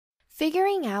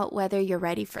Figuring out whether you're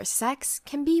ready for sex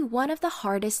can be one of the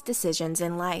hardest decisions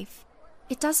in life.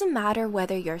 It doesn't matter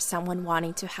whether you're someone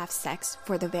wanting to have sex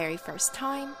for the very first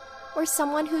time or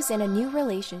someone who's in a new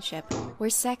relationship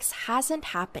where sex hasn't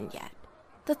happened yet.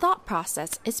 The thought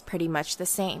process is pretty much the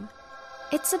same.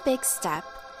 It's a big step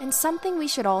and something we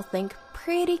should all think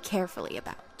pretty carefully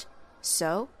about.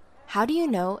 So, how do you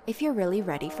know if you're really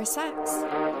ready for sex?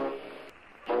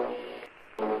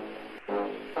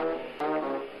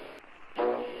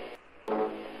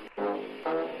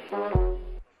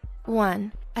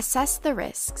 One, assess the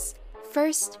risks.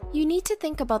 First, you need to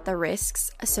think about the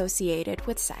risks associated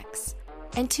with sex.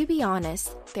 And to be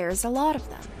honest, there's a lot of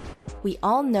them. We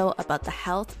all know about the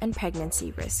health and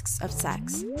pregnancy risks of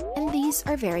sex, and these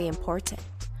are very important.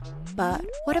 But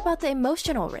what about the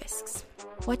emotional risks?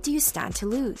 What do you stand to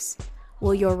lose?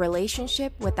 Will your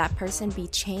relationship with that person be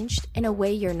changed in a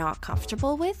way you're not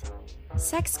comfortable with?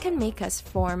 Sex can make us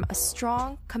form a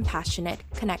strong, compassionate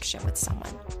connection with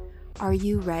someone. Are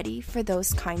you ready for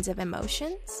those kinds of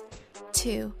emotions?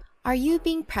 2. Are you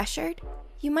being pressured?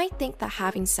 You might think that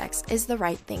having sex is the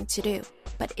right thing to do,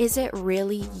 but is it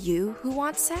really you who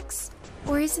wants sex?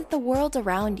 Or is it the world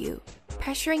around you,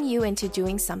 pressuring you into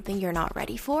doing something you're not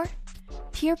ready for?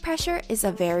 Peer pressure is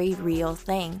a very real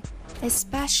thing,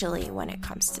 especially when it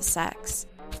comes to sex.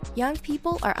 Young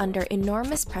people are under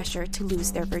enormous pressure to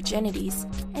lose their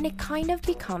virginities, and it kind of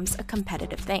becomes a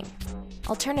competitive thing.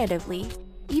 Alternatively,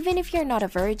 even if you're not a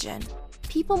virgin,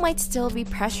 people might still be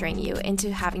pressuring you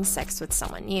into having sex with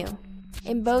someone new.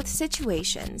 In both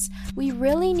situations, we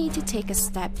really need to take a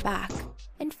step back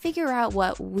and figure out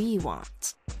what we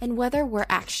want and whether we're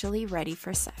actually ready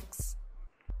for sex.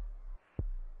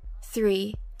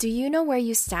 3. Do you know where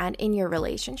you stand in your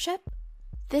relationship?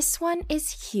 This one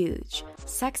is huge.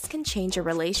 Sex can change a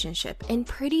relationship in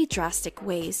pretty drastic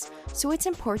ways, so it's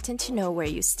important to know where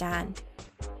you stand.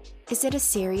 Is it a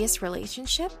serious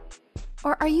relationship?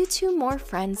 Or are you two more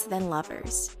friends than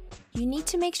lovers? You need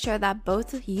to make sure that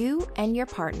both you and your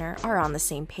partner are on the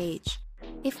same page.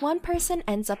 If one person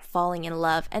ends up falling in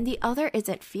love and the other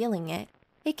isn't feeling it,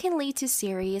 it can lead to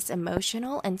serious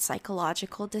emotional and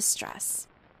psychological distress.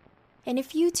 And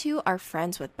if you two are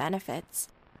friends with benefits,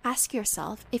 ask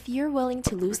yourself if you're willing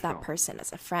to lose that person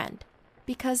as a friend.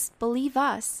 Because believe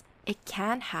us, it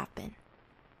can happen.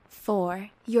 4.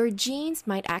 Your genes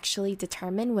might actually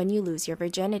determine when you lose your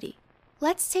virginity.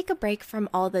 Let's take a break from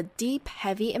all the deep,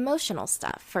 heavy emotional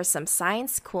stuff for some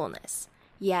science coolness.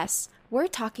 Yes, we're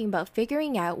talking about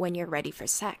figuring out when you're ready for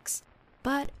sex.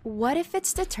 But what if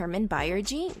it's determined by your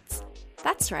genes?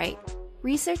 That's right.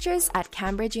 Researchers at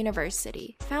Cambridge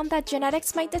University found that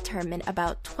genetics might determine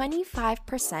about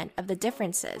 25% of the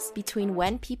differences between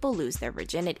when people lose their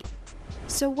virginity.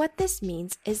 So what this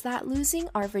means is that losing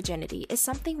our virginity is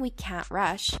something we can't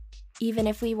rush, even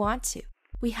if we want to.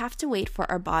 We have to wait for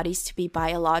our bodies to be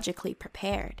biologically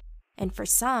prepared. And for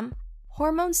some,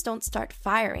 hormones don't start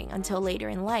firing until later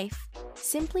in life,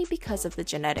 simply because of the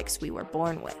genetics we were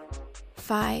born with.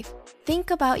 5.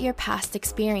 Think about your past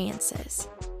experiences.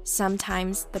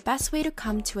 Sometimes the best way to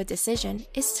come to a decision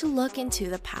is to look into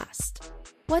the past.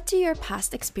 What do your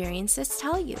past experiences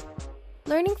tell you?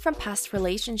 Learning from past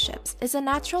relationships is a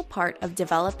natural part of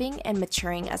developing and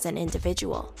maturing as an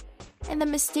individual. And the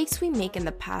mistakes we make in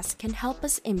the past can help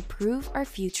us improve our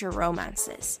future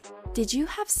romances. Did you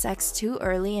have sex too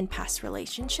early in past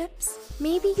relationships?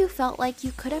 Maybe you felt like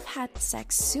you could have had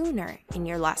sex sooner in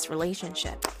your last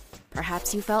relationship.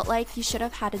 Perhaps you felt like you should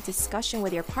have had a discussion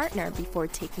with your partner before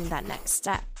taking that next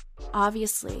step.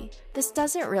 Obviously, this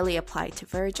doesn't really apply to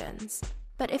virgins.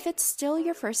 But if it's still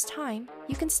your first time,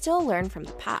 you can still learn from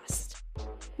the past.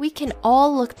 We can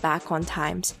all look back on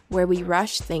times where we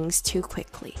rushed things too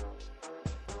quickly.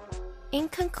 In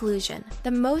conclusion, the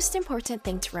most important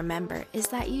thing to remember is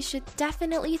that you should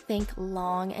definitely think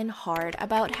long and hard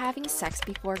about having sex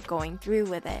before going through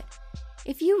with it.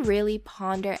 If you really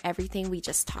ponder everything we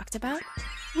just talked about,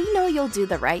 we know you'll do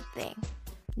the right thing.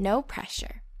 No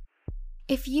pressure.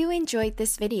 If you enjoyed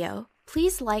this video,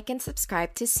 please like and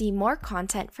subscribe to see more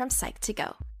content from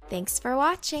Psych2Go. Thanks for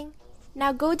watching.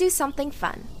 Now go do something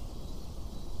fun.